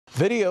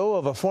Video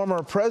of a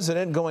former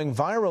president going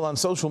viral on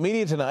social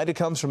media tonight. It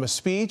comes from a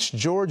speech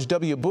George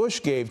W.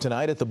 Bush gave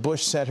tonight at the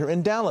Bush Center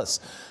in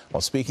Dallas.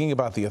 While speaking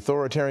about the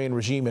authoritarian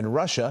regime in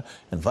Russia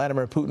and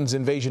Vladimir Putin's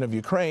invasion of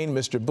Ukraine,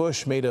 Mr.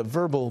 Bush made a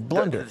verbal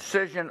blunder. The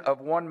decision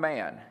of one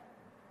man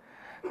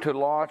to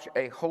launch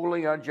a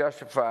wholly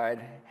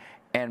unjustified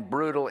and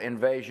brutal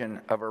invasion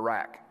of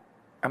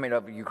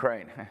of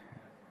Ukraine.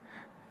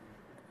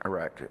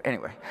 Iraq, too.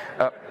 Anyway.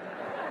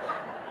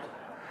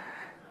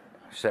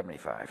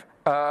 75.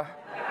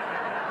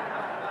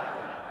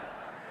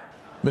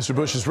 Mr.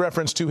 Bush's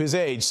reference to his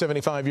age,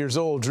 75 years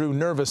old, drew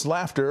nervous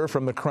laughter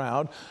from the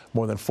crowd.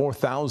 More than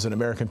 4,000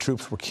 American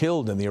troops were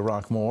killed in the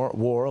Iraq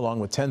war,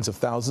 along with tens of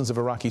thousands of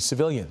Iraqi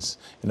civilians.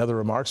 In other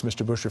remarks,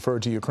 Mr. Bush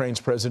referred to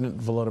Ukraine's President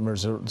Volodymyr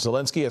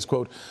Zelenskyy as,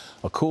 quote,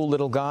 a cool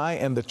little guy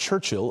and the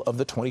Churchill of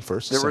the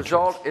 21st century. The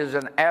result is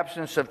an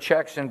absence of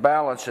checks and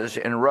balances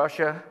in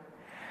Russia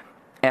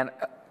and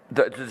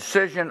the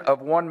decision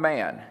of one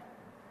man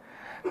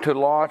to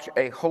launch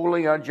a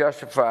wholly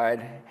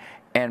unjustified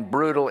and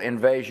brutal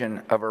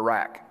invasion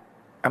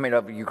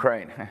of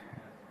Ukraine.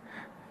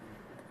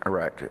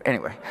 Iraq, too.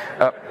 Anyway.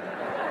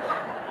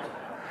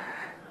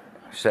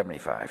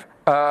 75.